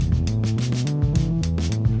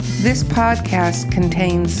This podcast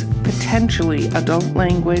contains potentially adult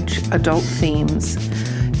language, adult themes,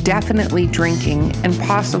 definitely drinking, and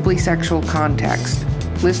possibly sexual context.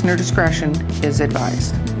 Listener discretion is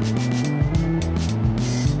advised.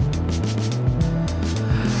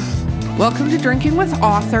 Welcome to Drinking with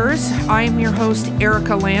Authors. I am your host,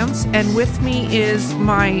 Erica Lance, and with me is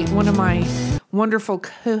one of my wonderful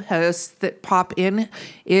co-hosts that pop in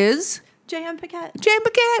is... J.M. Paquette. J.M.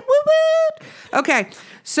 Paquette, woo woo. Okay,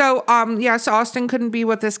 so yes, Austin couldn't be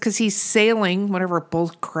with us because he's sailing, whatever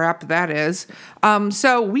bull crap that is.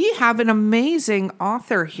 So we have an amazing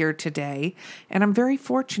author here today, and I'm very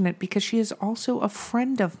fortunate because she is also a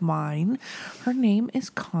friend of mine. Her name is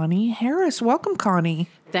Connie Harris. Welcome, Connie.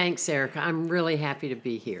 Thanks, Erica. I'm really happy to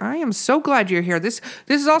be here. I am so glad you're here. This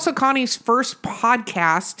is also Connie's first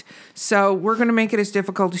podcast, so we're going to make it as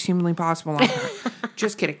difficult as humanly possible on her.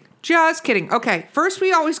 Just kidding. Just kidding. Okay, first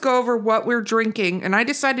we always go over what we're drinking, and I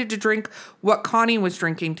decided to drink what Connie was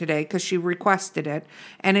drinking today because she requested it,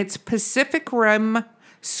 and it's Pacific Rim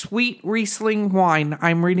Sweet Riesling Wine.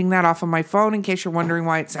 I'm reading that off of my phone in case you're wondering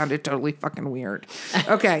why it sounded totally fucking weird.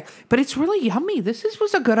 Okay, but it's really yummy. This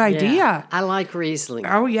was a good idea. Yeah, I like Riesling.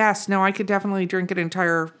 Oh, yes. No, I could definitely drink an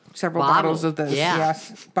entire several bottles of this. Yeah.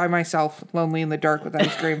 Yes, by myself, lonely in the dark with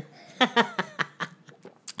ice cream.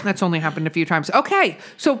 That's only happened a few times. Okay,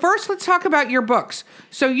 so first let's talk about your books.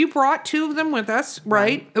 So you brought two of them with us,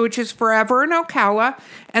 right? Which is Forever in Ocala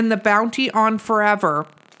and The Bounty on Forever.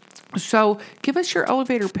 So give us your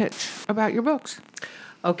elevator pitch about your books.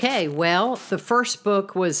 Okay, well, the first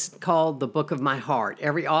book was called The Book of My Heart.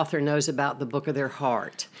 Every author knows about the book of their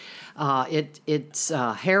heart. Its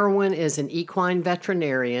heroine is an equine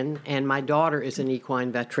veterinarian, and my daughter is an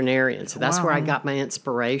equine veterinarian. So that's where I got my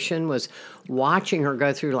inspiration, was watching her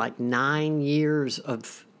go through like 9 years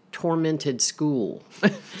of tormented school.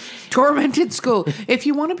 Tormented school. If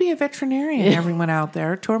you want to be a veterinarian, everyone out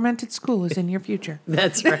there, tormented school is in your future.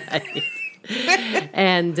 That's right.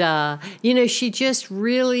 And, she just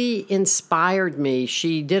really inspired me.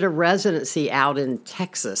 She did a residency out in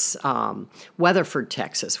Texas, Weatherford,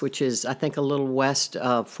 Texas, which is, I think, a little west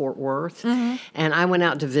of Fort Worth. Mm-hmm. And I went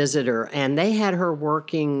out to visit her, and they had her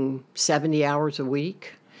working 70 hours a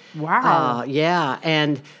week. Wow. Yeah,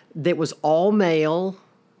 and it was all male.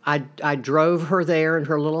 I drove her there in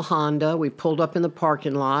her little Honda. We pulled up in the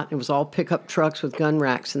parking lot. It was all pickup trucks with gun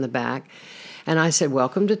racks in the back. And I said,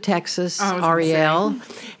 welcome to Texas, Ariel,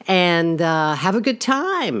 and have a good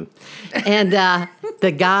time. And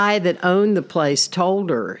the guy that owned the place told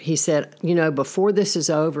her, he said, before this is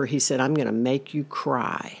over, he said, I'm going to make you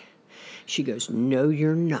cry. She goes, no,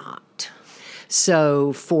 you're not.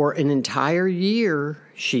 So for an entire year,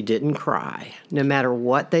 she didn't cry, no matter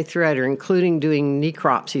what they threw at her, including doing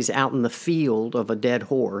necropsies out in the field of a dead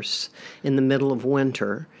horse in the middle of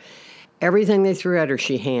winter. Everything they threw at her,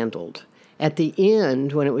 she handled. At the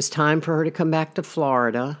end, when it was time for her to come back to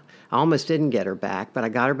Florida, I almost didn't get her back, but I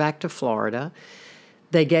got her back to Florida.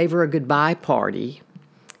 They gave her a goodbye party,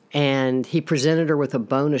 and he presented her with a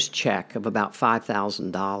bonus check of about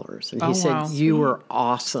 $5,000. And he said, you were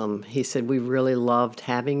awesome. He said, we really loved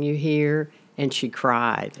having you here. And she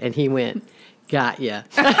cried. And he went, got ya.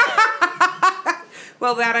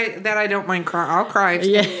 Well, that I don't mind crying. I'll cry.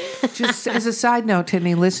 Yeah. Just as a side note to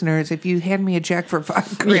any listeners, if you hand me a check for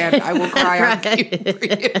 $5,000, I will cry on cue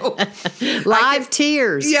for you. Live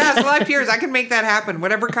tears. Yes, live tears. I can make that happen.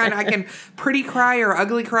 Whatever kind, I can pretty cry or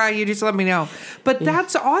ugly cry, you just let me know. But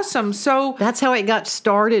that's awesome. So that's how it got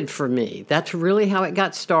started for me. That's really how it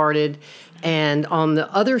got started. And on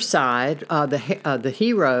the other side, the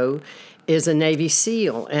hero is a Navy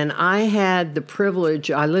SEAL. And I had the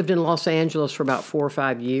privilege, I lived in Los Angeles for about 4 or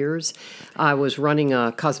 5 years. I was running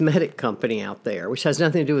a cosmetic company out there, which has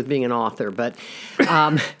nothing to do with being an author, but...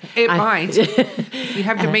 it might. You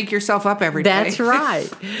have to make yourself up every day. That's right.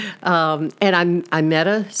 And I met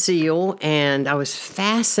a SEAL, and I was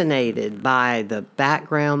fascinated by the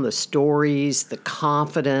background, the stories, the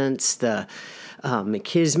confidence, the...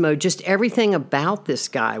 machismo, just everything about this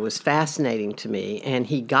guy was fascinating to me. And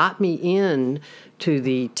he got me in to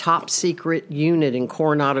the top secret unit in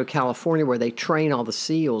Coronado, California, where they train all the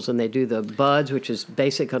SEALs, and they do the BUDS, which is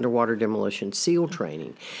basic underwater demolition SEAL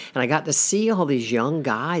training. And I got to see all these young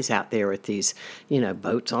guys out there with these,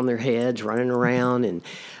 boats on their heads running around, and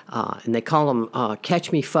they call them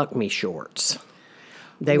catch me, fuck me shorts.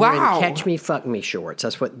 They were in catch me, fuck me shorts.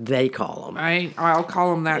 That's what they call them. I'll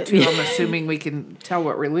call them that, too. I'm assuming we can tell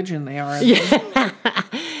what religion they are. Yeah.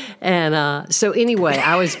 And so anyway,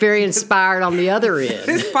 I was very inspired on the other end.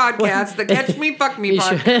 This podcast, the Catch Me, Fuck Me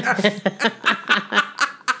podcast.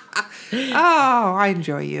 Oh, I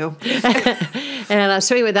enjoy you. And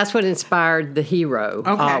so anyway, that's what inspired the hero.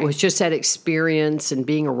 Okay. It was just that experience and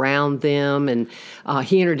being around them. And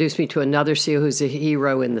he introduced me to another SEAL who's a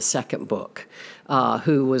hero in the second book,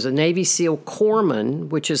 who was a Navy SEAL corpsman,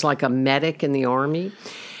 which is like a medic in the Army.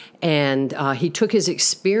 And he took his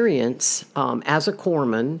experience as a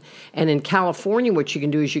corpsman. And in California, what you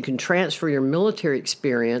can do is you can transfer your military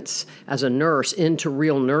experience as a nurse into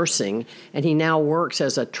real nursing. And he now works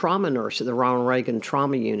as a trauma nurse at the Ronald Reagan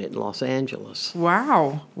Trauma Unit in Los Angeles.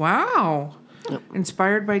 Wow. Wow.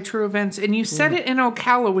 Inspired by true events. And you said it in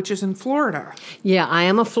Ocala, which is in Florida. Yeah, I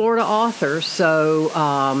am a Florida author, so,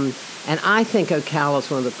 and I think Ocala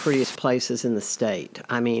is one of the prettiest places in the state.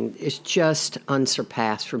 I mean, it's just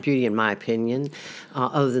unsurpassed for beauty, in my opinion,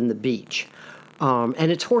 other than the beach.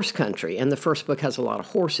 And it's horse country, and the first book has a lot of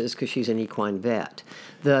horses because she's an equine vet.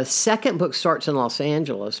 The second book starts in Los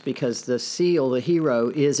Angeles because the SEAL, the hero,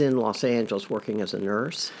 is in Los Angeles working as a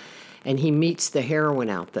nurse. And he meets the heroine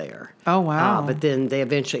out there. Oh, wow. But then they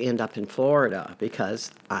eventually end up in Florida because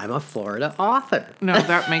I'm a Florida author. No,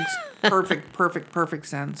 that makes perfect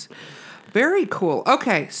sense. Very cool.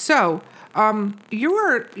 Okay, so I'm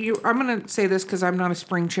going to say this because I'm not a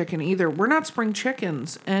spring chicken either. We're not spring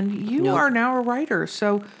chickens, and you are now a writer.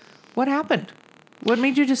 So what happened? What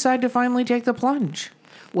made you decide to finally take the plunge?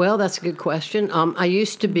 Well, that's a good question. I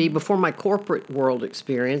used to be, before my corporate world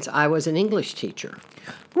experience, I was an English teacher.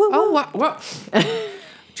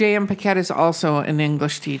 J.M. Paquette is also an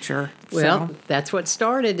English teacher. Well, that's what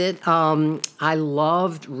started it. I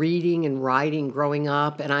loved reading and writing growing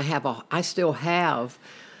up, and I still have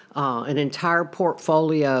an entire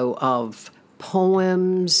portfolio of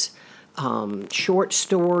poems, short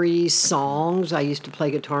stories, songs. I used to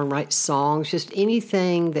play guitar and write songs, just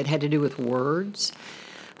anything that had to do with words.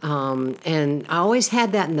 And I always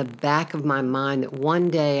had that in the back of my mind that one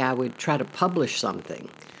day I would try to publish something.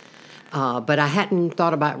 But I hadn't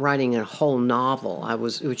thought about writing a whole novel. It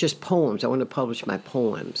was just poems. I wanted to publish my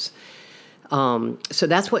poems. So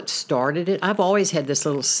that's what started it. I've always had this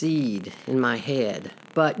little seed in my head.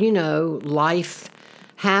 But, life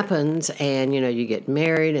happens and, you get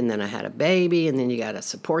married, and then I had a baby, and then you got to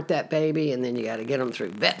support that baby, and then you got to get them through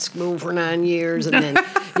vet school for 9 years, and then,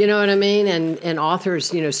 you know what I mean? And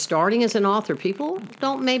authors, starting as an author, people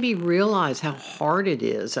don't maybe realize how hard it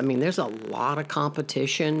is. I mean, there's a lot of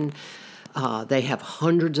competition. They have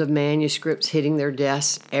hundreds of manuscripts hitting their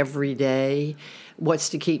desks every day. What's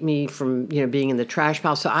to keep me from, being in the trash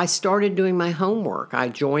pile? So I started doing my homework. I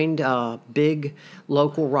joined a big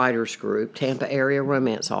local writers group, Tampa area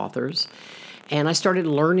romance authors, and I started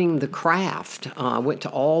learning the craft. I went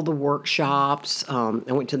to all the workshops. I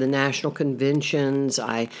went to the national conventions.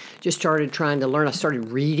 I just started trying to learn. I started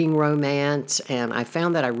reading romance, and I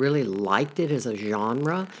found that I really liked it as a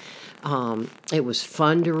genre. It was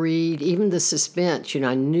fun to read. Even the suspense,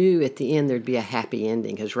 I knew at the end there'd be a happy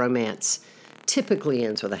ending because romance typically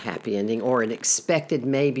ends with a happy ending or an expected,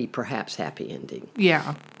 maybe, perhaps happy ending.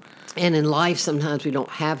 Yeah. And in life, sometimes we don't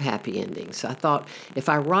have happy endings. So I thought, if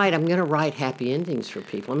I write, I'm going to write happy endings for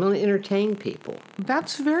people. I'm going to entertain people.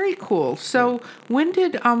 That's very cool. So when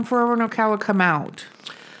did Forever in Ocala come out?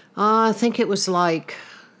 I think it was like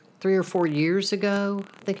 3 or 4 years ago.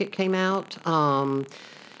 I think it came out.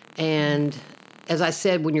 And as I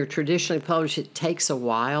said, when you're traditionally published, it takes a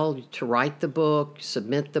while to write the book,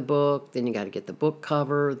 submit the book, then you got to get the book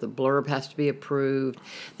cover, the blurb has to be approved.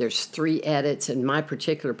 There's 3 edits. In my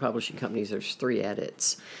particular publishing companies, there's 3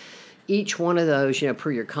 edits. Each one of those,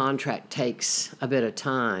 per your contract, takes a bit of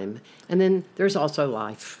time. And then there's also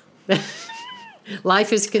life.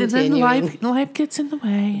 Life is continuing. And then life gets in the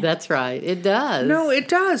way. That's right. It does. No, it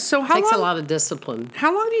does. So It takes a lot of discipline.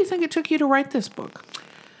 How long do you think it took you to write this book?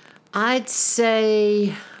 I'd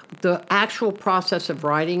say the actual process of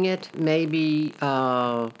writing it, maybe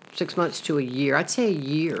 6 months to a year. I'd say a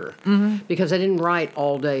year because I didn't write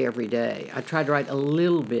all day every day. I tried to write a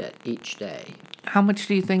little bit each day. How much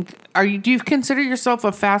do you think? Do you consider yourself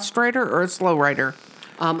a fast writer or a slow writer?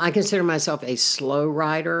 I consider myself a slow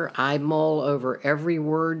writer. I mull over every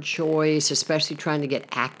word choice, especially trying to get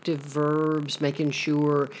active verbs, making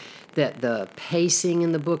sure that the pacing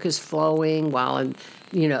in the book is flowing while I'm,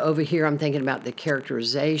 over here I'm thinking about the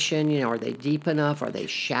characterization, are they deep enough? Are they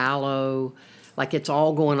shallow? Like it's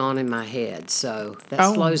all going on in my head. So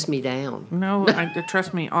that slows me down. No,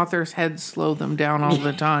 trust me, authors' heads slow them down all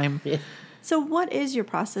the time. Yeah. So what is your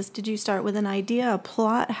process? Did you start with an idea, a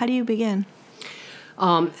plot? How do you begin?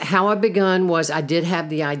 How I begun was I did have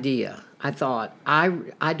the idea. I thought,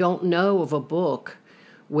 I don't know of a book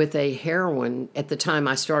with a heroine, at the time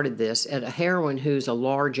I started this, a heroine who's a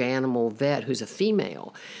large animal vet, who's a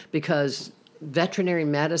female, because veterinary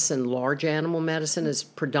medicine, large animal medicine, is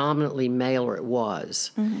predominantly male, or it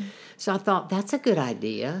was. So I thought, that's a good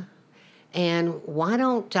idea. And why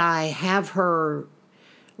don't I have her,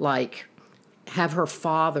 have her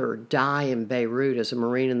father die in Beirut as a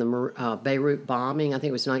Marine in the Beirut bombing? I think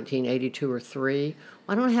it was 1982 or 3.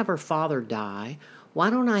 Why don't I have her father die? Why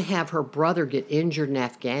don't I have her brother get injured in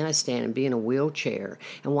Afghanistan and be in a wheelchair?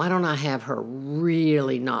 And why don't I have her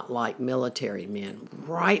really not like military men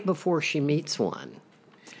right before she meets one?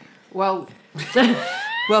 Well,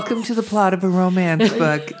 welcome to the plot of a romance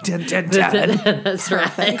book. Dun, dun, dun. That's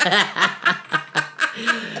right.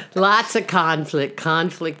 Lots of conflict.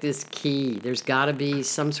 Conflict is key. There's got to be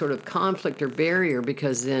some sort of conflict or barrier,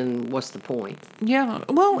 because then what's the point? Yeah.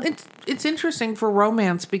 Well, it's interesting for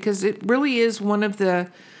romance because it really is one of the,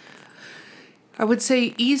 I would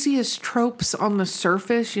say, easiest tropes on the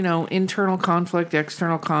surface, internal conflict,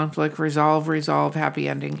 external conflict, resolve, happy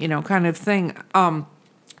ending, kind of thing.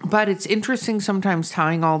 But it's interesting sometimes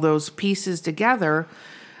tying all those pieces together.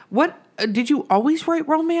 What did you always write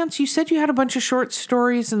romance? You said you had a bunch of short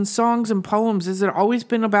stories and songs and poems. Has it always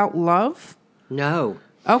been about love? No.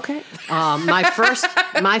 Okay. My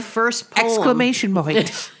first poem. Exclamation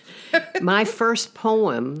point. My first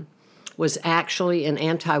poem was actually an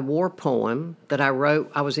anti-war poem that I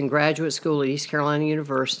wrote. I was in graduate school at East Carolina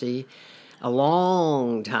University a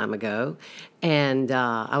long time ago, and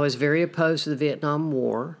I was very opposed to the Vietnam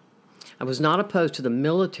War. I was not opposed to the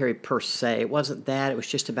military per se. It wasn't that. It was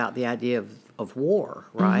just about the idea of war,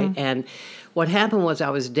 right? And what happened was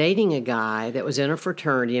I was dating a guy that was in a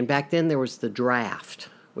fraternity, and back then there was the draft,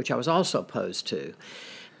 which I was also opposed to.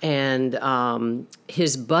 And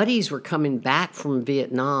his buddies were coming back from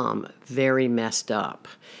Vietnam very messed up.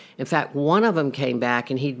 In fact, one of them came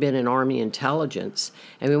back, and he'd been in Army intelligence,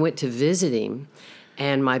 and we went to visit him.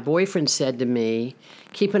 And my boyfriend said to me,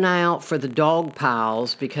 keep an eye out for the dog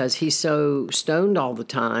piles, because he's so stoned all the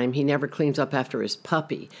time, he never cleans up after his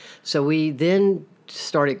puppy. So we then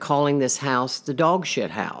started calling this house the dog shit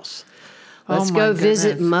house. Let's go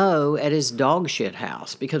visit Mo at his dog shit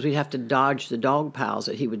house, because we'd have to dodge the dog piles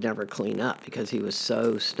that he would never clean up because he was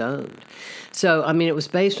so stoned. So, I mean, it was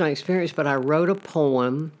based on experience, but I wrote a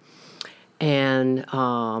poem. And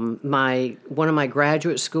one of my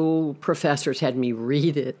graduate school professors had me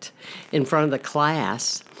read it in front of the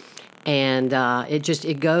class, and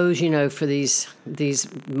it goes, for these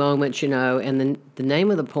moments, And then the name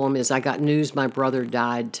of the poem is "I Got News My Brother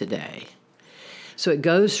Died Today." So it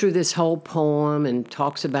goes through this whole poem and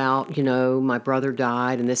talks about, my brother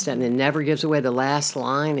died and this, that, and it never gives away. The last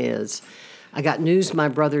line is, "I got news my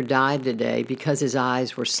brother died today because his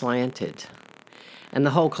eyes were slanted." And the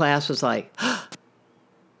whole class was like,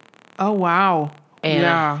 oh, wow. And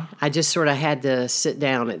yeah. I just sort of had to sit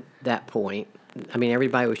down at that point. I mean,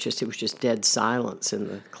 everybody was it was just dead silence in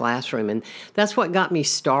the classroom. And that's what got me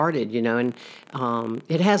started, And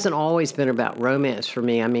it hasn't always been about romance for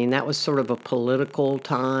me. I mean, that was sort of a political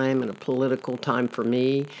time and a political time for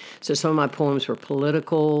me. So some of my poems were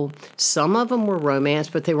political. Some of them were romance,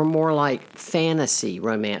 but they were more like fantasy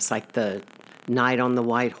romance, like the Knight on the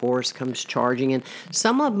White Horse comes charging in.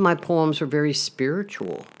 Some of my poems were very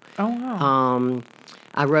spiritual. Oh, wow.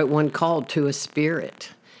 I wrote one called To a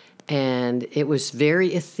Spirit, and it was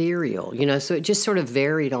very ethereal, so it just sort of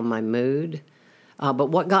varied on my mood.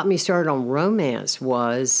 But what got me started on romance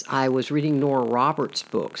was I was reading Nora Roberts'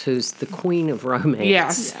 books, who's the queen of romance.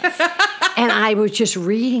 Yes. And I was just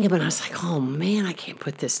reading them, and I was like, oh, man, I can't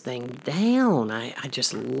put this thing down. I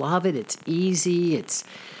just love it. It's easy. It's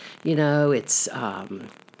it's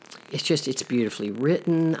beautifully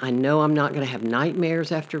written. I know I'm not going to have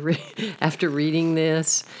nightmares after reading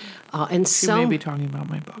this. You may be talking about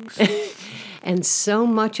my books. And so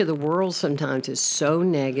much of the world sometimes is so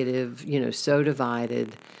negative, so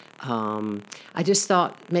divided. I just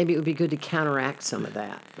thought maybe it would be good to counteract some of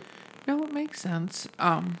that. No, it makes sense.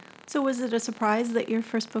 So was it a surprise that your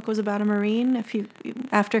first book was about a Marine?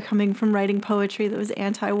 After coming from writing poetry that was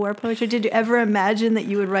anti-war poetry, did you ever imagine that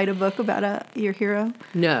you would write a book about your hero?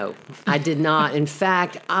 No, I did not. In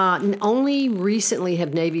fact, only recently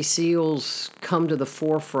have Navy SEALs come to the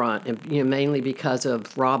forefront, and mainly because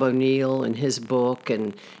of Rob O'Neill and his book,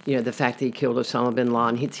 and the fact that he killed Osama bin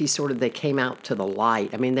Laden. They came out to the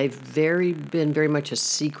light. I mean, they've been very much a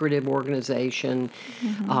secretive organization.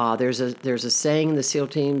 Mm-hmm. There's a saying in the SEAL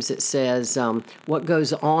teams that says, what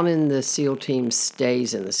goes on in the SEAL teams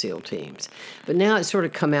stays in the SEAL teams. But now it's sort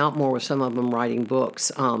of come out more with some of them writing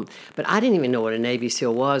books. But I didn't even know what a Navy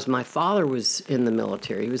SEAL was. My father was in the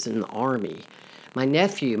military. He was in the Army. My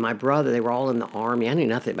nephew, my brother, they were all in the Army. I knew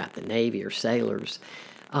nothing about the Navy or sailors.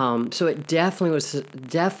 So it definitely was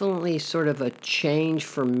definitely sort of a change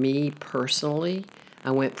for me personally.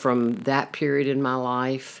 I went from that period in my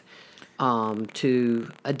life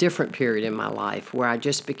to a different period in my life where I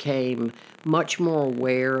just became much more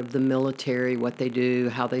aware of the military, what they do,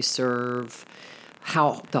 how they serve,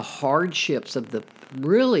 how the hardships of the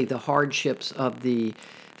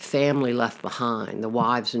family left behind, the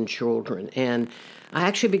wives and children. And I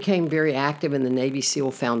actually became very active in the Navy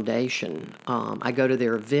SEAL Foundation. I go to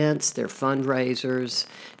their events, their fundraisers.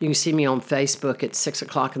 You can see me on Facebook at 6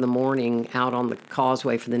 o'clock in the morning out on the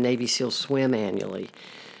causeway for the Navy SEAL swim annually.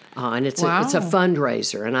 And it's a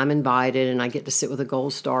fundraiser, and I'm invited, and I get to sit with the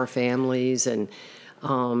Gold Star families. And,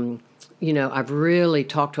 I've really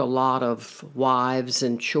talked to a lot of wives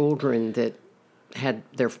and children that had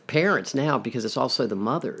their parents now, because it's also the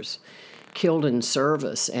mothers, killed in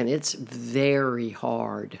service, and it's very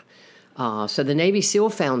hard. So the Navy SEAL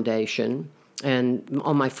Foundation, and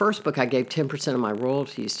on my first book, I gave 10% of my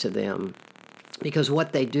royalties to them, because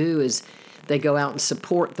what they do is they go out and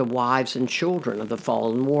support the wives and children of the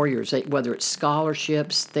fallen warriors, whether it's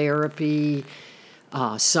scholarships, therapy,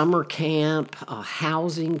 summer camp,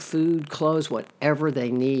 housing, food, clothes, whatever they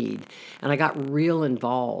need. And I got real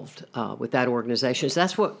involved with that organization. So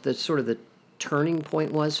that's what the turning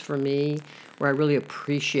point was for me, where I really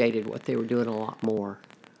appreciated what they were doing a lot more.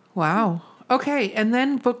 Wow. Okay, and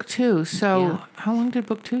then book 2. So how long did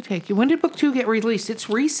book 2 take you? When did book 2 get released? It's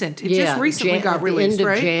recent. It just recently got released,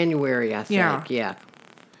 right? End of January, I think. Yeah.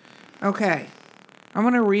 Okay. I'm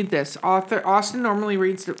going to read this. Austin normally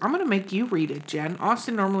reads I'm going to make you read it, Jen.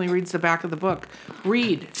 Austin normally reads the back of the book.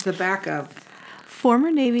 Read the back of.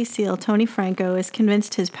 Former Navy SEAL Tony Franco is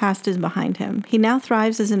convinced his past is behind him. He now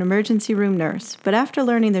thrives as an emergency room nurse, but after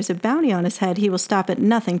learning there's a bounty on his head, he will stop at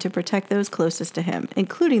nothing to protect those closest to him,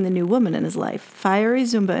 including the new woman in his life, fiery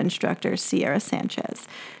Zumba instructor Sierra Sanchez.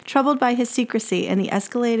 Troubled by his secrecy and the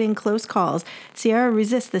escalating close calls, Sierra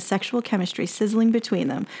resists the sexual chemistry sizzling between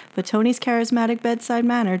them, but Tony's charismatic bedside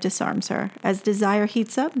manner disarms her. As desire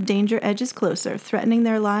heats up, danger edges closer, threatening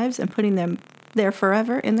their lives and putting them there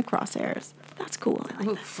forever in the crosshairs. That's cool. I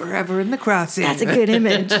like that. Forever in the crosshairs. That's a good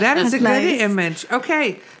image. That is That's a nice. good image.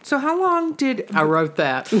 Okay, so how long did... I wrote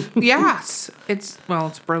that. Yes. It's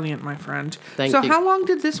brilliant, my friend. Thank you. So how long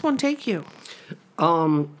did this one take you?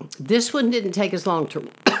 This one didn't take as long to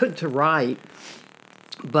to write,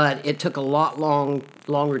 but it took a lot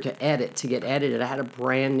longer to edit, to get edited. I had a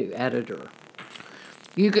brand new editor.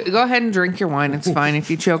 You go ahead and drink your wine. It's fine if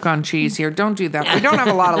you choke on cheese here. Don't do that. We don't have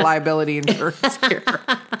a lot of liability insurance here.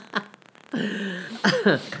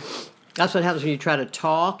 That's what happens when you try to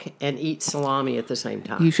talk and eat salami at the same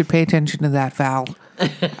time. You should pay attention to that, Val.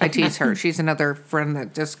 I tease her. She's another friend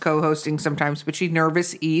that does co-hosting sometimes, but she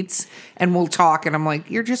nervous eats and we'll talk. And I'm like,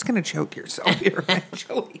 you're just going to choke yourself here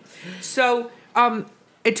eventually. So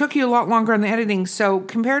it took you a lot longer on the editing. So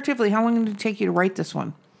comparatively, how long did it take you to write this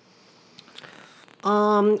one?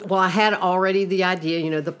 Well, I had already the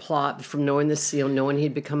idea, the plot from knowing the SEAL, knowing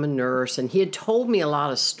he'd become a nurse, and he had told me a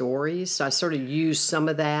lot of stories, so I sort of used some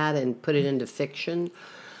of that and put it into fiction.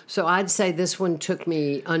 So I'd say this one took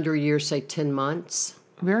me under a year, say 10 months.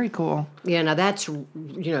 Very cool. Yeah, now that's,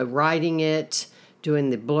 writing it,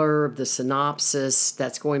 doing the blurb, the synopsis,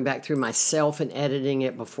 that's going back through myself and editing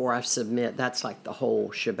it before I submit. That's like the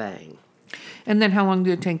whole shebang. And then how long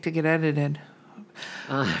did it take to get edited?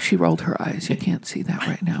 She rolled her eyes. You can't see that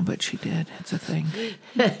right now, but she did. It's a thing.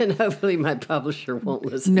 And hopefully my publisher won't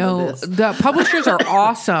listen to this. The publishers are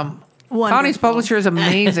awesome. Wonderful. Connie's publisher is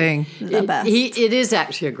amazing. The best. It is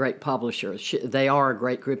actually a great publisher. They are a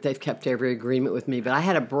great group. They've kept every agreement with me. But I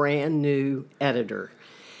had a brand new editor.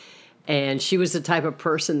 And she was the type of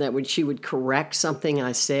person that when she would correct something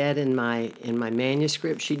I said in my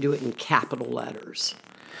manuscript, she'd do it in capital letters.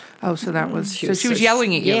 Oh, so that was... She was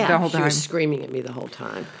yelling at you the whole time. She was screaming at me the whole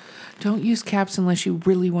time. Don't use caps unless you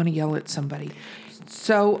really want to yell at somebody.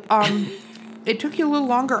 So, it took you a little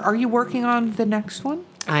longer. Are you working on the next one?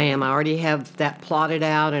 I am. I already have that plotted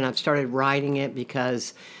out, and I've started writing it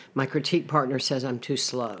because my critique partner says I'm too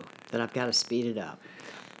slow, that I've got to speed it up.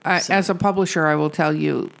 As a publisher, I will tell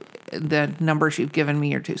you the numbers you've given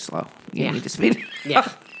me are too slow. You need to speed it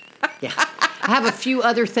up. Yeah. I have a few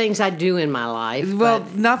other things I do in my life. Well,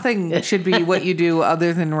 nothing should be what you do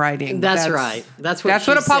other than writing. That's right. That's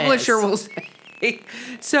what a publisher will say.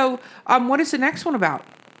 So, what is the next one about?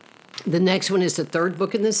 The next one is the third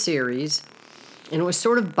book in the series, and it was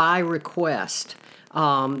sort of by request.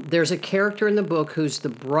 There's a character in the book who's the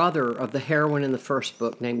brother of the heroine in the first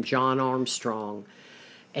book named John Armstrong,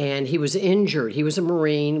 and he was injured. He was a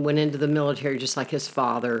Marine, went into the military just like his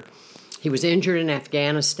father, he was injured in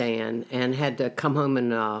Afghanistan and had to come home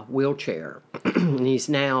in a wheelchair. And he's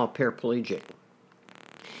now paraplegic.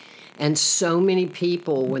 And so many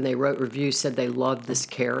people, when they wrote reviews, said they loved this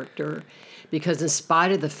character because in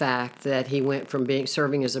spite of the fact that he went from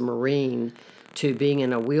serving as a Marine to being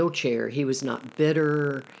in a wheelchair, he was not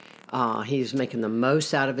bitter. He was making the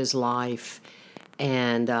most out of his life.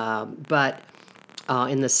 And he's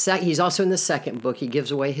also in the second book. He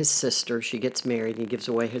gives away his sister. She gets married. And he gives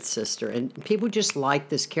away his sister. And people just like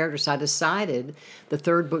this character. So I decided the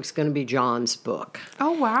third book's going to be John's book.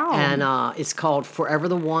 Oh, wow. And it's called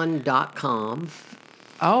forevertheone.com.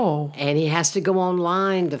 Oh. And he has to go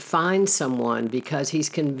online to find someone because he's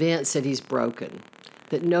convinced that he's broken,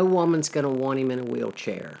 that no woman's going to want him in a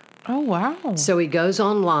wheelchair. Oh, wow. So he goes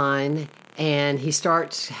online and he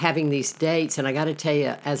starts having these dates. And I got to tell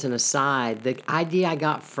you, as an aside, the idea I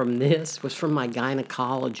got from this was from my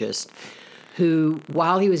gynecologist, who,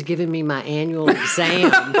 while he was giving me my annual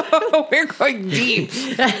exam... We're going deep.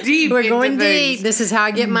 We're going deep. This is how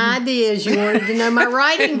I get my ideas. You wanted to know my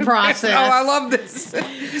writing process. Oh, I love this.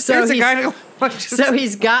 So So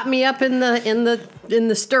he's got me up in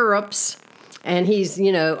the stirrups, and he's,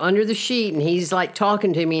 under the sheet, and he's like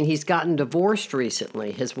talking to me, and he's gotten divorced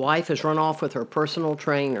recently. His wife has run off with her personal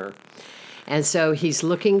trainer. And so he's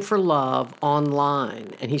looking for love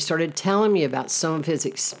online. And he started telling me about some of his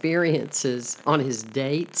experiences on his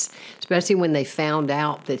dates, especially when they found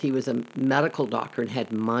out that he was a medical doctor and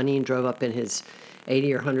had money and drove up in his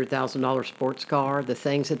 $80,000 or $100,000 sports car, the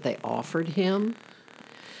things that they offered him.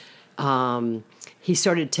 He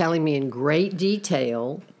started telling me in great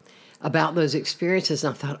detail about those experiences,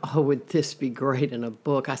 and I thought, oh, would this be great in a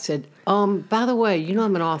book? I said, by the way,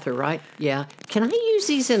 I'm an author, right? Yeah. Can I use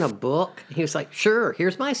these in a book? He was like, sure,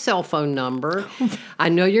 here's my cell phone number. I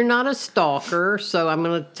know you're not a stalker, so I'm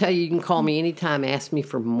going to tell you can call me anytime, ask me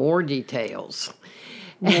for more details.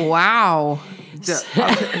 Wow.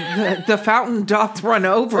 The fountain doth run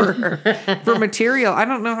over for material. I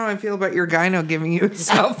don't know how I feel about your gyno giving you a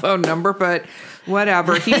cell phone number, but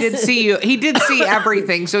whatever. He did see you. He did see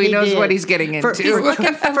everything, so he knows did. what he's getting into.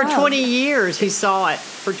 For 20 years. He saw it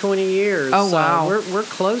for 20 years. Oh, wow. So we're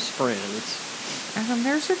close friends.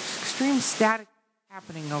 There's extreme static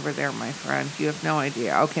happening over there, my friend. You have no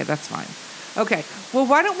idea. Okay, that's fine. Okay, well,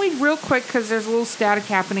 why don't we real quick, because there's a little static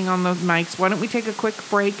happening on those mics, why don't we take a quick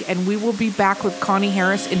break, and we will be back with Connie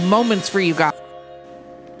Harris in moments for you guys.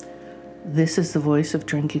 This is the voice of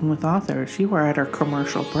Drinking with Authors. You are at our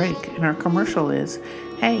commercial break, and our commercial is,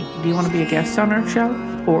 hey, do you want to be a guest on our show?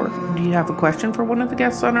 Or do you have a question for one of the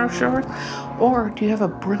guests on our show? Or do you have a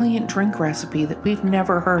brilliant drink recipe that we've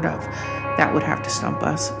never heard of? That would have to stump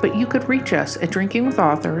us. But you could reach us at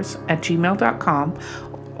drinkingwithauthors@gmail.com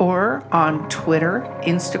or on Twitter,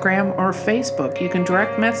 Instagram, or Facebook. You can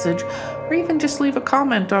direct message or even just leave a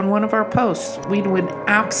comment on one of our posts. We would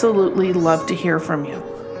absolutely love to hear from you.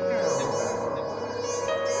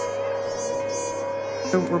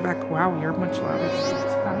 So we're back. Wow, you're much louder.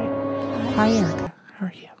 Hi, Erica. How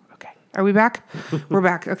are you? Okay. Are we back? We're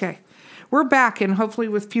back. Okay. We're back, and hopefully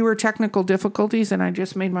with fewer technical difficulties, and I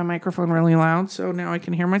just made my microphone really loud, so now I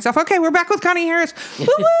can hear myself. Okay, we're back with Connie Harris.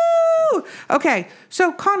 Woo-hoo! Okay,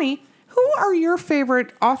 so Connie, who are your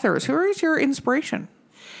favorite authors? Who is your inspiration?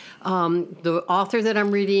 The author that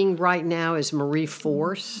I'm reading right now is Marie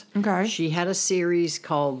Force. Okay. She had a series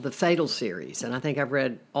called the Fatal Series, and I think I've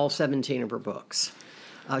read all 17 of her books.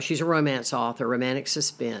 She's a romance author, romantic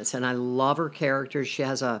suspense, and I love her characters. She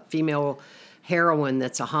has a female heroine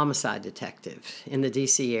that's a homicide detective in the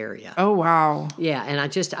D.C. area. Oh, wow. Yeah, and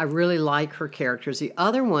I really like her characters. The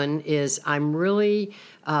other one is I'm really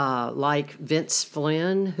like Vince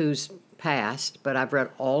Flynn, who's passed, but I've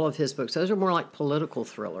read all of his books. Those are more like political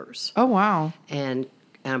thrillers. Oh, wow. And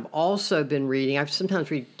I've also been reading, I sometimes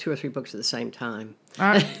read 2 or 3 books at the same time.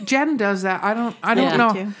 Jen does that. I don't Yeah.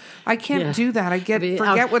 know. I can't do that.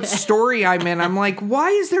 Forget what story I'm in. I'm like,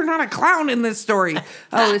 why is there not a clown in this story?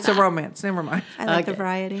 Oh, it's a romance. Never mind. I like the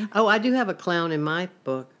variety. Oh, I do have a clown in my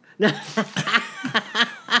book.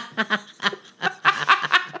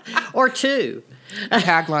 Or 2.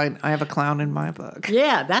 Tagline, I have a clown in my book.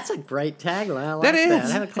 Yeah, that's a great tagline. I like That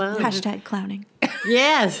is. I have a clown. Hashtag clowning.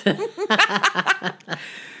 Yes.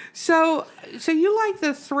 So you like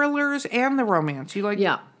the thrillers and the romance. You like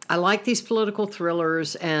Yeah. I like these political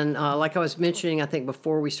thrillers, and like I was mentioning, I think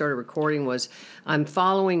before we started recording, I'm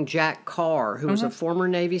following Jack Carr, who was a former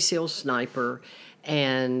Navy SEAL sniper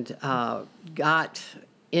and got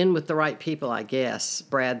in with the right people, I guess.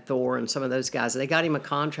 Brad Thor and some of those guys. They got him a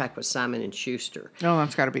contract with Simon and Schuster. Oh,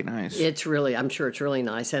 that's got to be nice. I'm sure it's really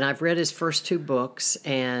nice. And I've read his first 2 books,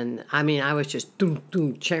 and I mean, I was just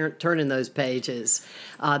turning those pages.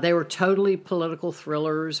 They were totally political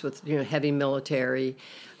thrillers with heavy military.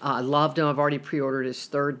 I loved him. I've already pre-ordered his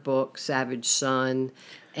 3rd book, Savage Son.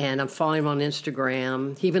 And I'm following him on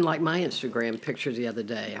Instagram. He even liked my Instagram picture the other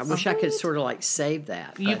day. I wish I could sort of like save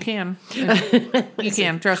that. You can. You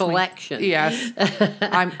can. Trust collection. me. Yes.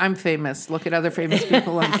 I'm famous. Look at other famous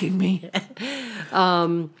people liking me.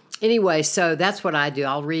 Anyway, so that's what I do.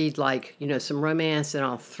 I'll read some romance, and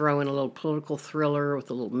I'll throw in a little political thriller with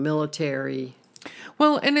a little military.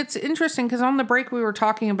 Well, and it's interesting because on the break we were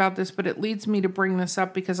talking about this, but it leads me to bring this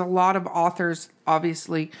up because a lot of authors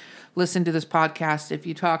obviously listen to this podcast. If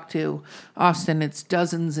you talk to Austin, it's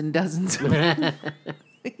dozens and dozens.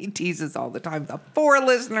 He teases all the time. The 4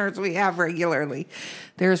 listeners we have regularly.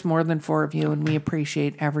 There's more than 4 of you, and we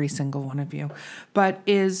appreciate every single one of you. But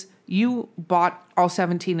you bought all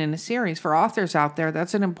 17 in a series. For authors out there,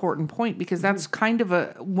 that's an important point because that's kind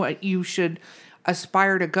of what you should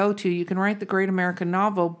aspire to go to. You can write the great American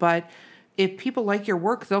novel, but if people like your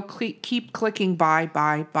work, they'll keep clicking buy,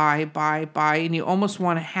 and you almost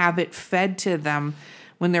want to have it fed to them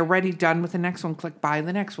when they're ready, done with the next one, click buy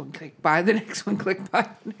the next one, click buy the next one, click buy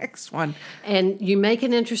the next one. And you make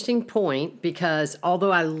an interesting point because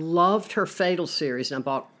although I loved her Fatal series and I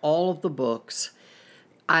bought all of the books,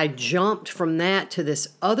 I jumped from that to this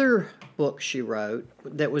other book she wrote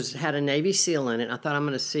that had a Navy SEAL in it. I thought I'm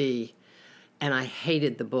going to see, and I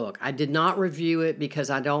hated the book. I did not review it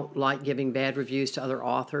because I don't like giving bad reviews to other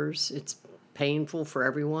authors. It's painful for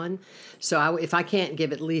everyone. So if I can't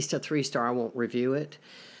give at least a 3-star, I won't review it.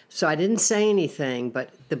 So I didn't say anything,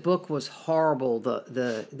 but the book was horrible.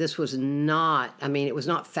 This was not, it was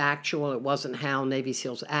not factual. It wasn't how Navy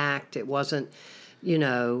SEALs act. It wasn't,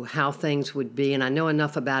 how things would be. And I know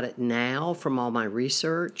enough about it now from all my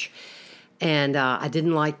research. And I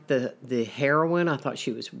didn't like the heroine. I thought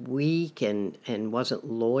she was weak and wasn't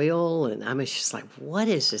loyal. And I was just like, what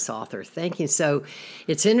is this author thinking? So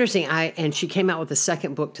it's interesting. And she came out with a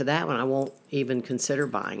second book to that one. I won't even consider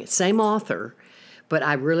buying it. Same author, but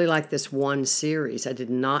I really like this one series. I did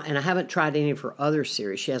not, and I haven't tried any of her other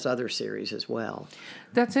series. She has other series as well.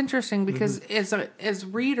 That's interesting because as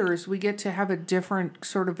readers, we get to have a different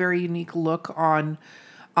sort of very unique look on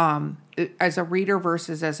as a reader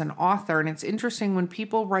versus as an author. And it's interesting when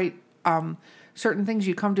people write certain things,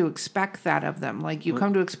 you come to expect that of them. Like you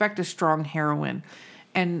come to expect a strong heroine.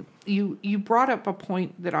 And you brought up a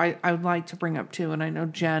point that I would like to bring up too, and I know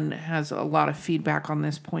Jen has a lot of feedback on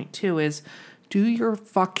this point too, is do your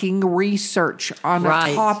fucking research on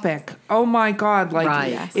a topic. Oh my God.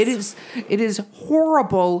 Like it is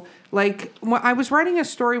horrible. Like I was writing a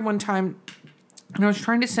story one time, and I was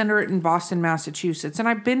trying to send her it in Boston, Massachusetts. And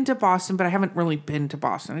I've been to Boston, but I haven't really been to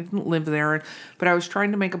Boston. I didn't live there. But I was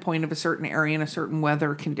trying to make a point of a certain area and a certain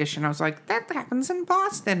weather condition. I was like, that happens in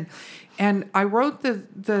Boston. And I wrote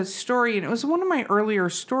the story, and it was one of my earlier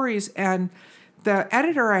stories. And the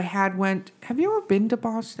editor I had went, have you ever been to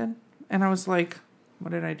Boston? And I was like,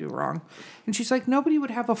 what did I do wrong? And she's like, nobody would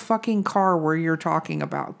have a fucking car where you're talking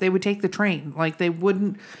about. They would take the train. Like, they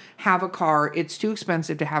wouldn't have a car. It's too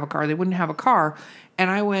expensive to have a car. They wouldn't have a car. And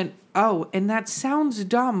I went, oh, and that sounds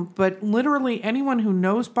dumb, but literally anyone who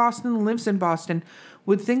knows Boston, lives in Boston,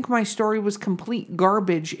 would think my story was complete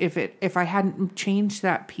garbage if I hadn't changed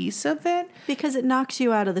that piece of it. Because it knocks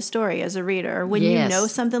you out of the story as a reader. When you know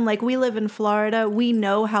something, like we live in Florida, we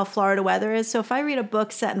know how Florida weather is. So if I read a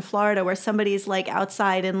book set in Florida where somebody's like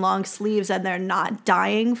outside in long sleeves and they're not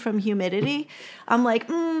dying from humidity, I'm like,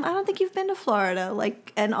 I don't think you've been to Florida.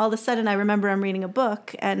 Like, and all of a sudden I remember I'm reading a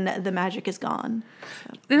book and the magic is gone.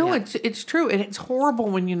 So, no, it's true. And it's horrible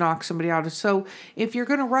when you knock somebody out. So if you're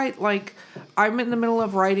going to write, like, I'm in the middle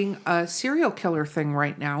of writing a serial killer thing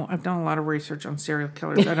right now. I've done a lot of research on serial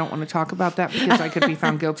killers. I don't want to talk about that because I could be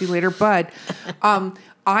found guilty later. But I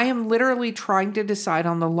am literally trying to decide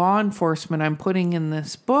on the law enforcement I'm putting in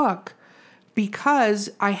this book because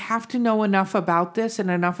I have to know enough about this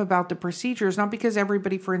and enough about the procedures. Not because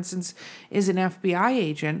everybody, for instance, is an FBI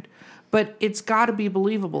agent, but it's got to be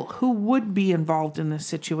believable. Who would be involved in this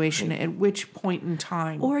situation at which point in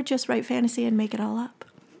time? Or just write fantasy and make it all up.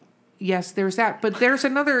 Yes, there's that. But there's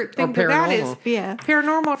another thing to that is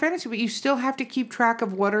paranormal fantasy, but you still have to keep track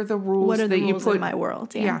of what are the rules you put in my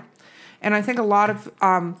world. Yeah. And I think a lot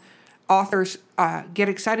of authors get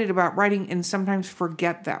excited about writing and sometimes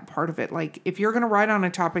forget that part of it. Like if you're going to write on a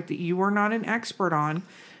topic that you are not an expert on,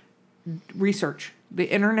 research. The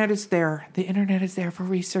internet is there. The internet is there for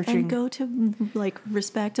researching. And go to like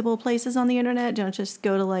respectable places on the internet. Don't just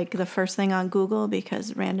go to like the first thing on Google,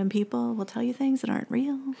 because random people will tell you things that aren't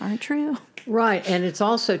real, aren't true. Right, and it's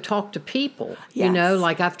also talk to people. Yes. You know,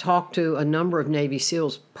 like I've talked to a number of Navy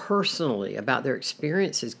SEALs personally about their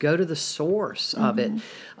experiences. Go to the source of it.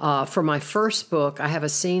 For my first book, I have a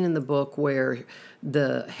scene in the book where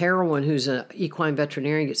the heroine, who's an equine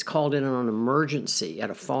veterinarian, gets called in on an emergency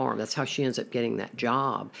at a farm. That's how she ends up getting that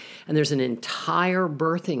job. And there's an entire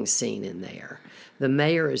birthing scene in there. The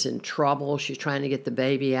mayor is in trouble. She's trying to get the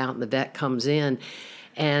baby out, and the vet comes in.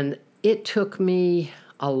 And it took me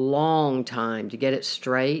a long time to get it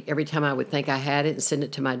straight. Every time I would think I had it and send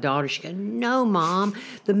it to my daughter, she'd go, "No, Mom,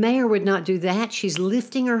 the mayor would not do that. She's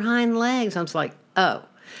lifting her hind legs." I was like, oh.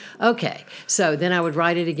 Okay, so then I would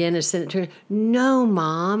write it again and send it to her. "No,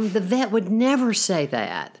 Mom, the vet would never say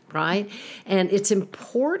that," right? And it's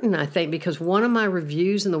important, I think, because one of my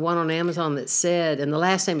reviews and the one on Amazon that said, and the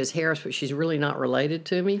last name is Harris, but she's really not related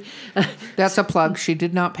to me. That's a plug. She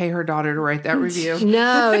did not pay her daughter to write that review.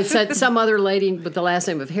 No, it's some other lady with the last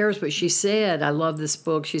name of Harris, but she said, I love this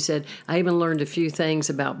book. She said, "I even learned a few things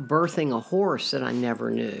about birthing a horse that I never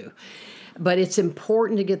knew." But it's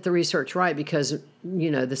important to get the research right because, you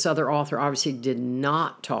know, this other author obviously did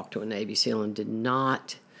not talk to a Navy SEAL and did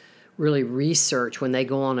not really research when they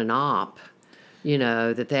go on an op, you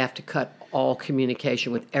know, that they have to cut all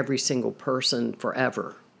communication with every single person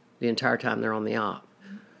forever, the entire time they're on the op.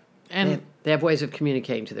 And they have ways of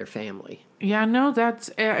communicating to their family. yeah, no,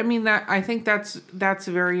 I think that's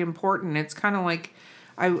very important. It's kind of like,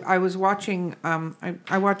 I was watching,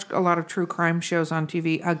 I watch a lot of true crime shows on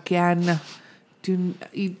TV. Again,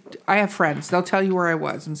 I have friends. They'll tell you where I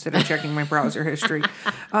was instead of checking my browser history.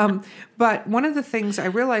 But one of the things I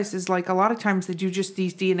realized is, like, a lot of times they do just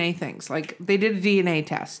these DNA things. Like, they did a DNA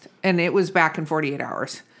test, and it was back in 48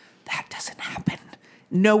 hours. That doesn't happen.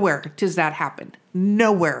 Nowhere does that happen.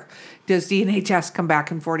 Nowhere does DNA tests come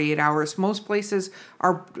back in 48 hours. Most places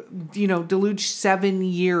are, deluge 7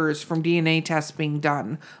 years from DNA tests being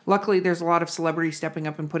done. Luckily, there's a lot of celebrities stepping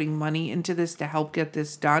up and putting money into this to help get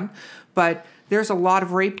this done. But there's a lot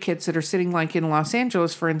of rape kits that are sitting, like in Los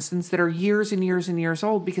Angeles, for instance, that are years and years and years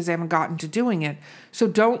old because they haven't gotten to doing it. So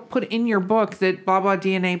don't put in your book that blah, blah,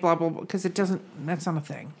 DNA, blah, blah, blah, because that's not a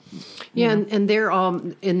thing. Yeah, and they're,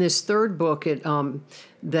 in this third book,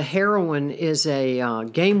 the heroine is a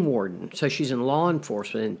game warden. So she's in law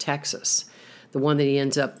enforcement in Texas. The one that he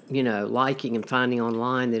ends up, liking and finding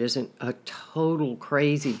online that isn't a total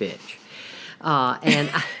crazy bitch. And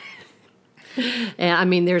I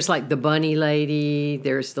mean, there's like the bunny lady.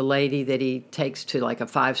 There's the lady that he takes to like a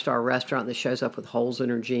 5-star restaurant that shows up with holes in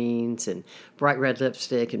her jeans and bright red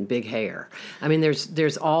lipstick and big hair. I mean,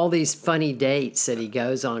 there's all these funny dates that he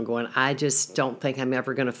goes on going, I just don't think I'm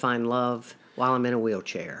ever going to find love while I'm in a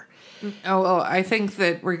wheelchair. Oh, I think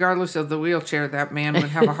that regardless of the wheelchair, that man would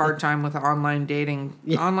have a hard time with online dating.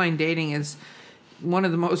 Yeah. Online dating is one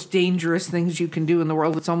of the most dangerous things you can do in the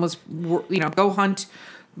world. It's almost, go hunt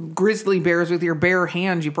grizzly bears with your bare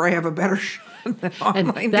hands. You probably have a better shot than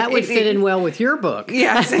online dating. That would fit in well with your book.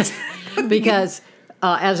 Yes. Because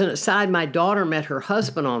as an aside, my daughter met her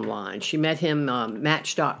husband online. She met him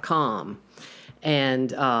Match.com.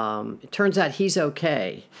 And it turns out he's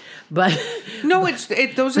okay. But no,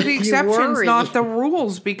 those are the exceptions, worry. Not the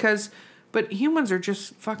rules, but humans are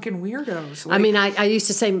just fucking weirdos. Like, I mean, I used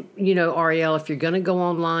to say, Ariel, if you're going to go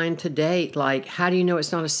online to date, like, how do you know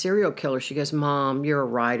it's not a serial killer? She goes, Mom, you're a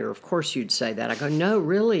writer. Of course you'd say that. I go, no,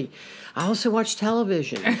 really. I also watch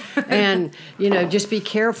television. And, just be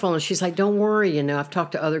careful. And she's like, don't worry. I've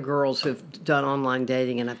talked to other girls who've done online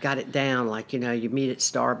dating, and I've got it down. Like, you meet at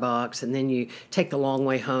Starbucks, and then you take the long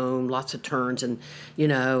way home, lots of turns, and,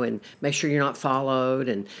 and make sure you're not followed.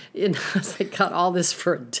 And I was like, got all this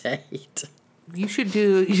for a date. You should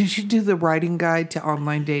do the writing guide to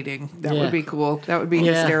online dating. That would be cool. That would be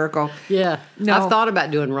hysterical. Yeah. No. I've thought about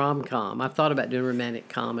doing rom-com. I've thought about doing romantic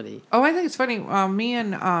comedy. Oh, I think it's funny. Me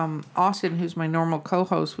and Austin, who's my normal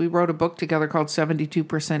co-host, we wrote a book together called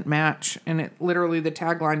 72% Match. And it literally, the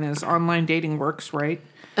tagline is online dating works, right?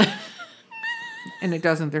 And it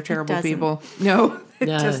doesn't. They're terrible people. No, it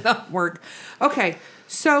does not work. Okay.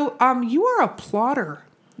 So you are a plotter.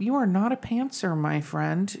 You are not a pantser, my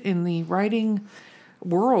friend. In the writing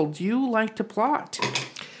world, you like to plot.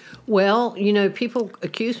 Well, people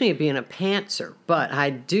accuse me of being a pantser, but I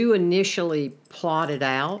do initially plot it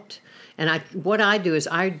out. And what I do is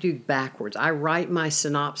I do backwards. I write my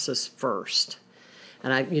synopsis first.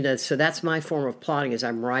 And so that's my form of plotting is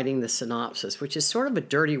I'm writing the synopsis, which is sort of a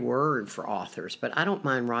dirty word for authors, but I don't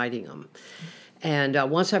mind writing them. And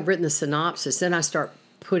once I've written the synopsis, then I start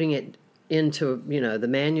putting it into, the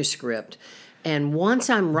manuscript. And once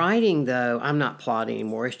I'm writing, though, I'm not plotting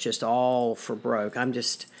anymore. It's just all for broke. I'm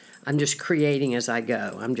just creating as I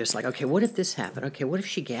go. I'm just like, okay, what if this happened? Okay, what if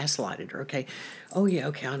she gaslighted her? Okay, oh yeah,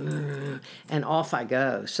 okay, and off I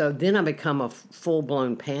go. So then I become a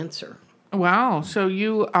full-blown pantser. Wow. So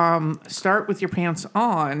you start with your pants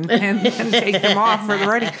on and then take them off for the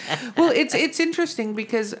writing. Well, it's interesting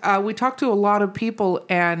because we talk to a lot of people,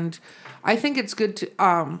 and I think it's good to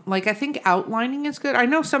I think outlining is good. I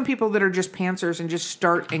know some people that are just pantsers and just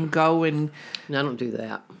start and go, and I don't do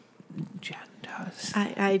that. Jen does.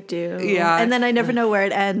 I do. Yeah. And then I never know where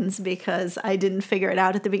it ends because I didn't figure it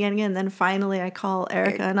out at the beginning. And then finally I call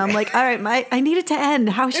Erica and I'm like, all right, I need it to end.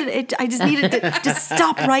 How should it? I just needed to just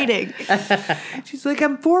stop writing. She's like,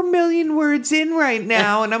 I'm 4 million words in right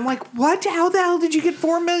now. And I'm like, what? How the hell did you get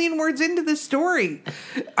 4 million words into the story?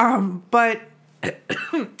 But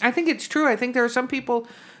I think it's true. I think there are some people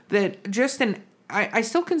that just I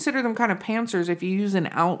still consider them kind of pantsers if you use an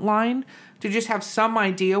outline to just have some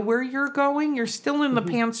idea where you're going. You're still in the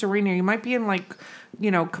pants arena. You might be in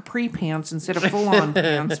capri pants instead of full-on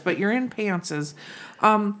pants, but you're in pantses.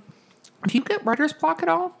 Do you get writer's block at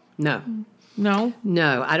all? No. No?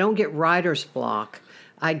 No, I don't get writer's block.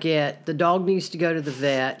 I get the dog needs to go to the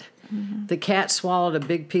vet. Mm-hmm. The cat swallowed a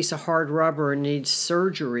big piece of hard rubber and needs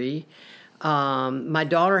surgery. My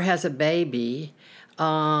daughter has a baby.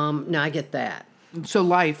 No, I get that. So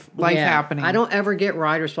life happening. I don't ever get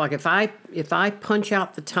writer's block. If I punch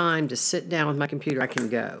out the time to sit down with my computer, I can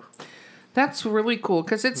go. That's really cool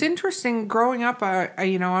because it's interesting. Growing up,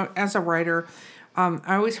 as a writer,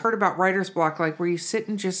 I always heard about writer's block, like where you sit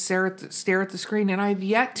and just stare at the screen. And I've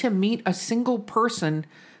yet to meet a single person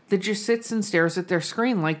that just sits and stares at their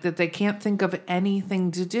screen, like that they can't think of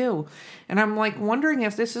anything to do. And I'm like wondering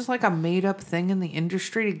if this is like a made up thing in the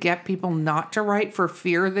industry to get people not to write for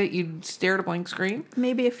fear that you'd stare at a blank screen.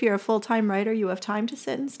 Maybe if you're a full-time writer, you have time to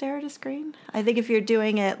sit and stare at a screen. I think if you're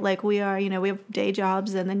doing it like we are, we have day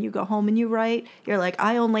jobs and then you go home and you write, you're like,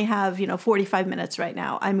 I only have, 45 minutes right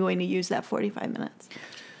now. I'm going to use that 45 minutes.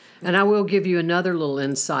 And I will give you another little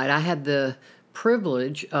insight. I had the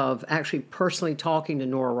privilege of actually personally talking to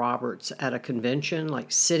Nora Roberts at a convention, like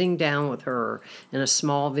sitting down with her in a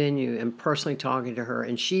small venue and personally talking to her.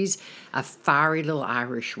 And she's a fiery little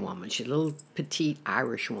Irish woman. She's a little petite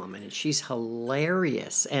Irish woman, and she's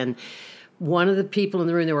hilarious. And one of the people in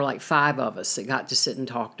the room, there were like 5 of us that got to sit and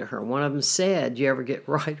talk to her. One of them said, "Do you ever get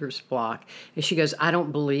writer's block?" And she goes, "I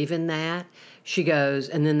don't believe in that." She goes,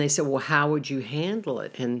 and then they said, "Well, how would you handle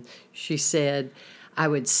it?" And she said, "I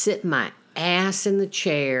would sit my ass in the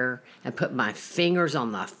chair and put my fingers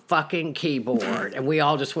on the fucking keyboard." And we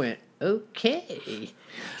all just went, okay.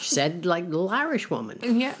 She said, like little Irish woman.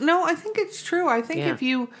 Yeah, no, I think it's true. I think if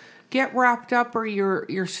you get wrapped up or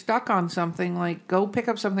you're stuck on something, like go pick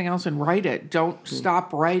up something else and write it. Don't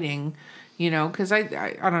stop writing. Because I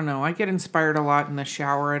don't know. I get inspired a lot in the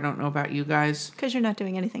shower. I don't know about you guys. Because you're not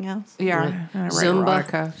doing anything else. Yeah. I write Zumba.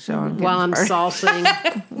 erotica, so I'm While I'm salsing.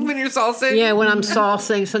 When you're salsing? Yeah, when I'm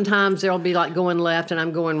salsing, sometimes they'll be like going left and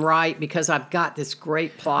I'm going right because I've got this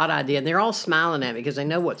great plot idea. And they're all smiling at me because they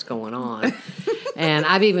know what's going on. And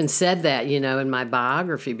I've even said that, in my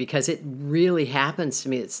biography because it really happens to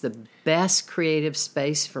me. It's the best creative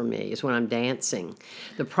space for me is when I'm dancing.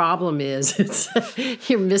 The problem is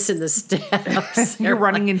you're missing the steps. You're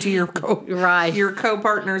running into your right. your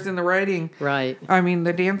co-partners in the writing. Right. I mean,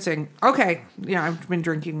 the dancing. Okay. Yeah, I've been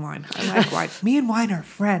drinking wine. I like wine. Me and wine are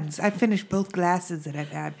friends. I finished both glasses that I've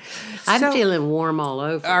had. I'm feeling warm all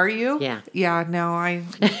over. Are you? Yeah. Yeah, no, I'm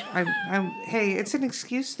hey, it's an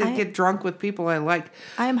excuse to get drunk with people I like.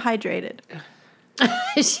 I am hydrated.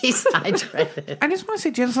 She's hydrated. I just want to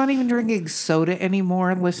say Jen's not even drinking soda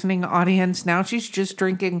anymore, listening audience. Now she's just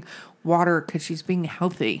drinking water because she's being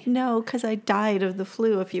healthy. No, because I died of the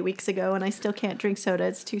flu a few weeks ago and I still can't drink soda.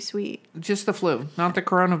 It's too sweet. Just the flu, not the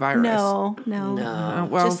coronavirus. No.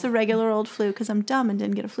 Well, just the regular old flu because I'm dumb and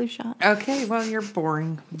didn't get a flu shot. Okay, well, you're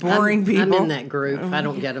boring. Boring people. I'm in that group. I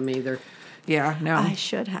don't get them either. Yeah, no. I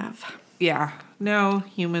should have. Yeah, no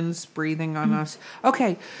humans breathing on us.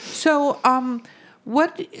 Okay, so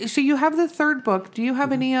so you have the 3rd book. Do you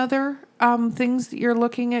have any other things that you're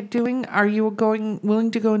looking at doing? Are you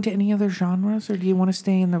willing to go into any other genres, or do you want to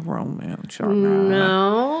stay in the romance genre?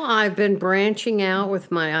 No, I've been branching out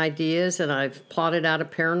with my ideas, and I've plotted out a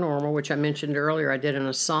paranormal, which I mentioned earlier. I did in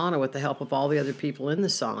a sauna with the help of all the other people in the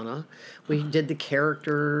sauna. We did the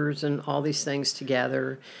characters and all these things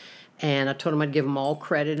together. And I told them I'd give them all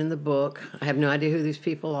credit in the book. I have no idea who these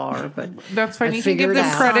people are, but That's fine. I You can give figured them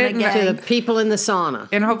out. credit. To the people in the sauna.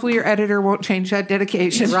 And hopefully your editor won't change that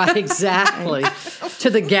dedication. Right, exactly. To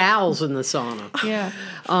the gals in the sauna. Yeah.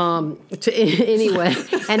 Anyway,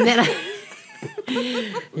 and then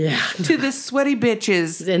yeah. To the sweaty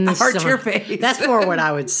bitches In the arch sauna. your face. That's more what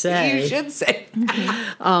I would say. You should say.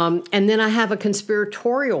 And then I have a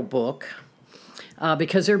conspiratorial book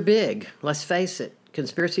because they're big. Let's face it,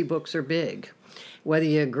 conspiracy books are big, whether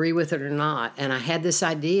you agree with it or not. And I had this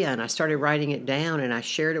idea, and I started writing it down, and I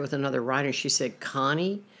shared it with another writer. She said,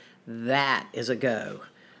 Connie, that is a go.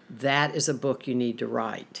 That is a book you need to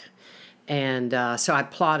write. And so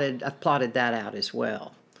I've plotted that out as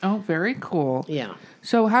well. Oh, very cool. Yeah.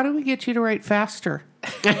 So how do we get you to write faster?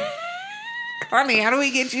 Connie, how do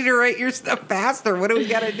we get you to write your stuff faster? What do we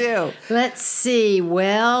got to do? Let's see.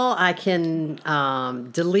 Well, I can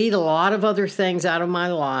delete a lot of other things out of my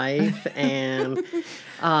life, and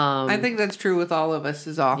I think that's true with all of us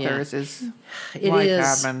as authors. It Life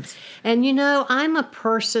is. happens. And I'm a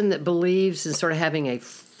person that believes in sort of having a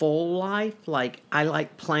full life. Like, I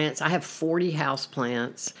like plants. I have 40 house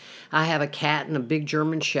plants. I have a cat and a big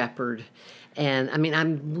German Shepherd. And I mean,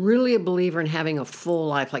 I'm really a believer in having a full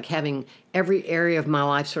life, like having every area of my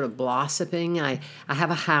life sort of blossoming. I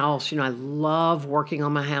have a house, I love working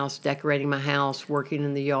on my house, decorating my house, working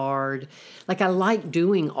in the yard. Like, I like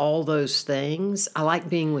doing all those things. I like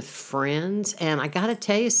being with friends. And I got to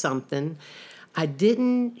tell you something. I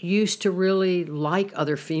didn't used to really like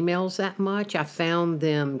other females that much. I found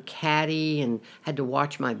them catty and had to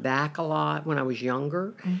watch my back a lot when I was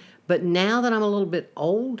younger. Mm. But now that I'm a little bit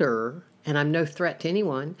older, and I'm no threat to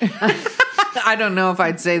anyone. I don't know if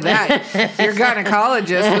I'd say that. Your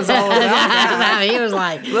gynecologist was all about that. He was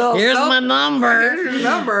like, here's my number. Here's your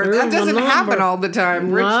number. That doesn't happen all the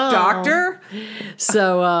time. Rich doctor.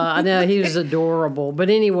 So, I know he was adorable.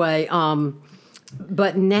 But anyway,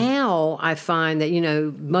 but now I find that,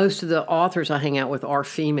 most of the authors I hang out with are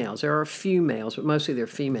females. There are a few males, but mostly they're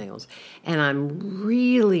females. And I'm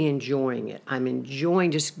really enjoying it. I'm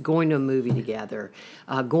enjoying just going to a movie together,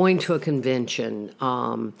 going to a convention,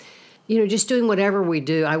 just doing whatever we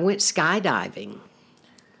do. I went skydiving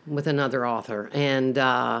with another author. And,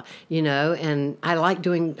 and I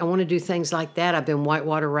want to do things like that. I've been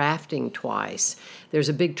whitewater rafting twice. There's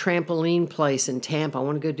a big trampoline place in Tampa. I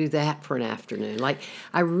want to go do that for an afternoon. Like,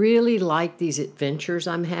 I really like these adventures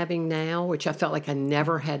I'm having now, which I felt like I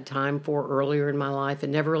never had time for earlier in my life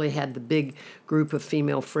and never really had the big group of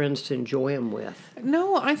female friends to enjoy them with.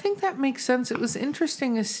 No, I think that makes sense. It was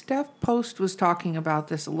interesting as Steph Post was talking about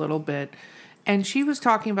this a little bit. And she was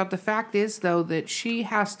talking about the fact is, though, that she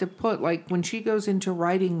has to put, like, when she goes into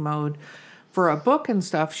writing mode for a book and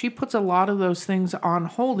stuff, she puts a lot of those things on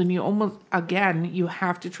hold. And you almost, again, you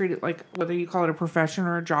have to treat it like, whether you call it a profession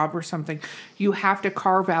or a job or something, you have to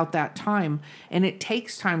carve out that time. And it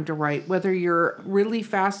takes time to write, whether you're really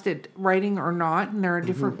fast at writing or not. And there are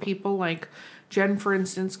different people, like Jen, for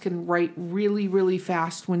instance, can write really, really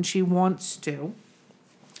fast when she wants to.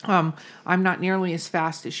 I'm not nearly as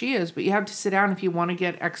fast as she is, but you have to sit down if you want to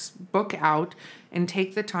get X book out and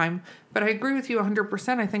take the time. But I agree with you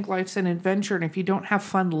 100%. I think life's an adventure, and if you don't have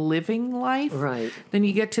fun living life, right, then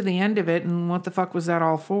you get to the end of it, and what the fuck was that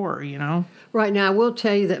all for, Right. Now, I will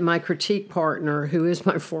tell you that my critique partner, who is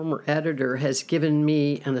my former editor, has given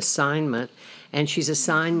me an assignment, and she's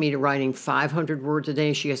assigned me to writing 500 words a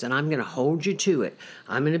day. She goes, and I'm going to hold you to it.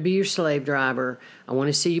 I'm going to be your slave driver. I want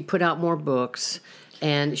to see you put out more books.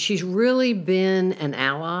 And she's really been an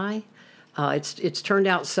ally. It's turned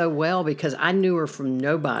out so well because I knew her from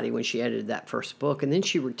nobody when she edited that first book. And then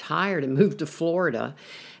she retired and moved to Florida.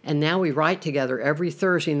 And now we write together every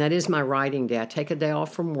Thursday, and that is my writing day. I take a day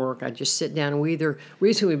off from work. I just sit down, and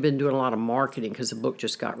recently we've been doing a lot of marketing because the book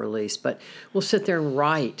just got released. But we'll sit there and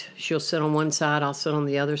write. She'll sit on one side, I'll sit on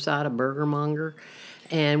the other side, a burger monger,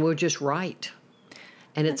 and we'll just write.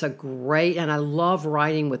 And it's and I love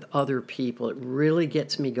writing with other people. It really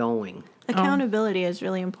gets me going. Accountability is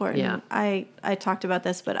really important. Yeah. I talked about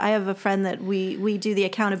this, but I have a friend that we do the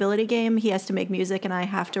accountability game. He has to make music and I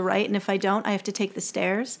have to write. And if I don't, I have to take the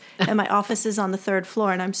stairs. And my office is on the 3rd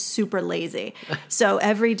floor and I'm super lazy. So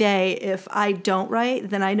every day, if I don't write,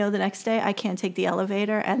 then I know the next day I can't take the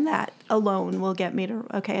elevator. And that alone will get me to,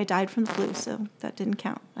 okay, I died from the flu, so that didn't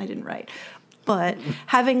count. I didn't write. But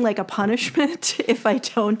having like a punishment if I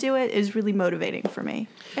don't do it is really motivating for me.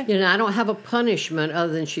 I don't have a punishment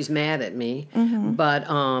other than she's mad at me. Mm-hmm. But that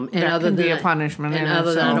other can than be a punishment, and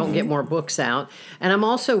other than I don't get more books out. And I'm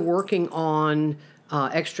also working on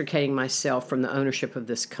extricating myself from the ownership of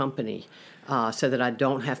this company. So that I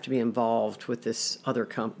don't have to be involved with this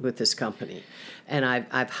with this company, and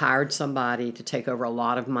I've hired somebody to take over a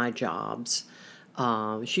lot of my jobs.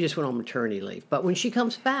 She just went on maternity leave, but when she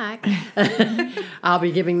comes back, I'll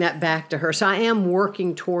be giving that back to her. So I am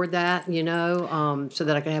working toward that, so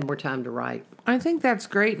that I can have more time to write. I think that's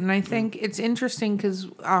great, and I think it's interesting because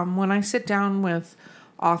when I sit down with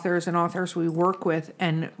authors and authors we work with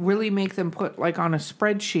and really make them put like on a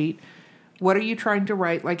spreadsheet, what are you trying to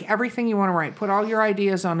write? Like everything you want to write, put all your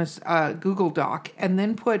ideas on a Google Doc, and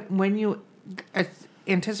then put when you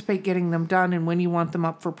anticipate getting them done and when you want them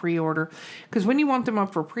up for pre-order. Because when you want them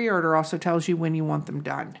up for pre-order also tells you when you want them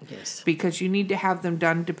done. Yes. Because you need to have them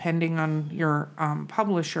done, depending on your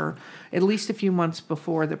publisher, at least a few months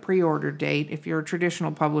before the pre-order date. If you're a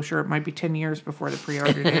traditional publisher, it might be 10 years before the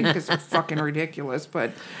pre-order date because it's fucking ridiculous.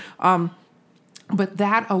 But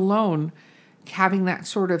that alone, having that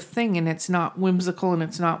sort of thing, and it's not whimsical and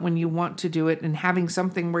it's not when you want to do it, and having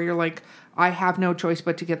something where you're like, I have no choice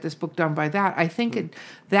but to get this book done by that. I think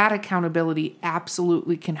that accountability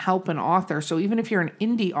absolutely can help an author. So even if you're an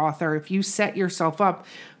indie author, if you set yourself up,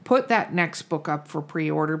 put that next book up for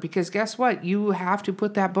pre-order, because guess what? You have to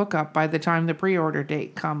put that book up by the time the pre-order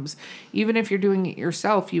date comes. Even if you're doing it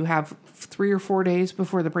yourself, you have 3 or 4 days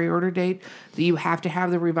before the pre-order date that you have to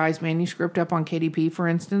have the revised manuscript up on KDP, for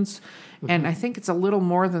instance. And I think it's a little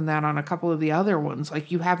more than that on a couple of the other ones.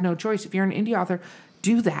 Like, you have no choice. If you're an indie author,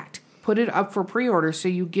 do that. Put it up for pre-order so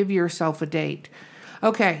you give yourself a date.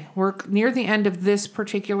 Okay, we're near the end of this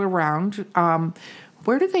particular round.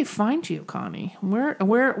 Where do they find you, Connie? Where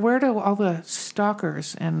do all the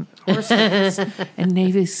stalkers and horses and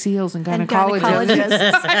Navy SEALs and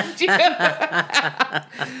gynecologists find you?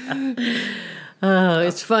 Oh,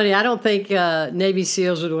 it's funny. I don't think Navy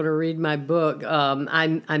SEALs would want to read my book.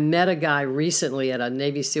 I met a guy recently at a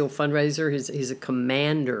Navy SEAL fundraiser. He's a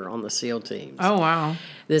commander on the SEAL teams. Oh, wow.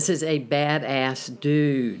 This is a badass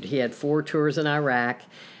dude. He had 4 tours in Iraq.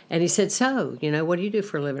 And he said, so, what do you do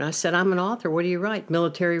for a living? I said, I'm an author. What do you write?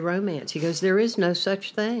 Military romance. He goes, there is no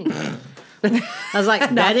such thing. I was like,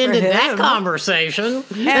 that ended that conversation.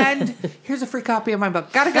 And here's a free copy of my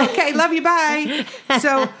book. Gotta go. Okay, love you. Bye.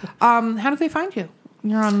 So, how do they find you?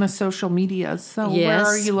 You're on the social media. So Where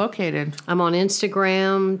are you located? I'm on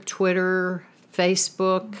Instagram, Twitter,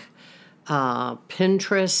 Facebook,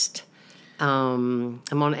 Pinterest. I'm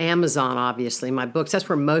on Amazon, obviously. My books, that's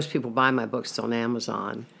where most people buy my books, on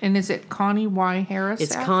Amazon. And is it Connie Y. Harris?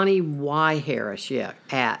 It's Connie Y. Harris, yeah,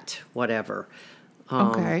 at whatever.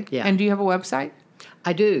 Okay. Yeah. And do you have a website?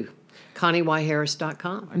 I do.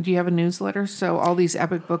 ConnieYHarris.com. And do you have a newsletter? So all these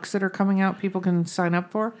epic books that are coming out, people can sign up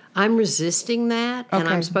for? I'm resisting that, and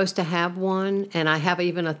Okay. I'm supposed to have one, and I have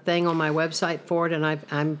even a thing on my website for it, and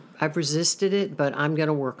I've resisted it, but I'm going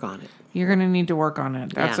to work on it. You're going to need to work on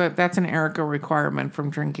it. Yeah. That's an Erica requirement from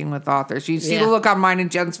Drinking with Authors. You see Yeah. the look on mine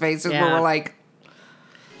and Jen's faces where Yeah. we're like,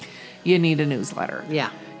 you need a newsletter.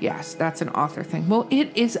 Yeah. Yes, that's an author thing. Well,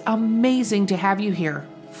 it is amazing to have you here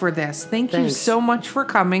for this. Thank you Thanks. so much for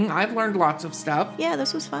coming. I've learned lots of stuff. Yeah,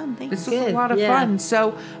 this was fun. Thank This you. was a Good. lot of Yeah. fun.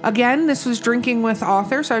 So, again, this was Drinking with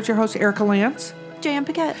Authors. I was your host, Erica Lance, Jan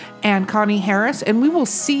Paquette. and Connie Harris, and we will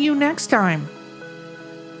see you next time.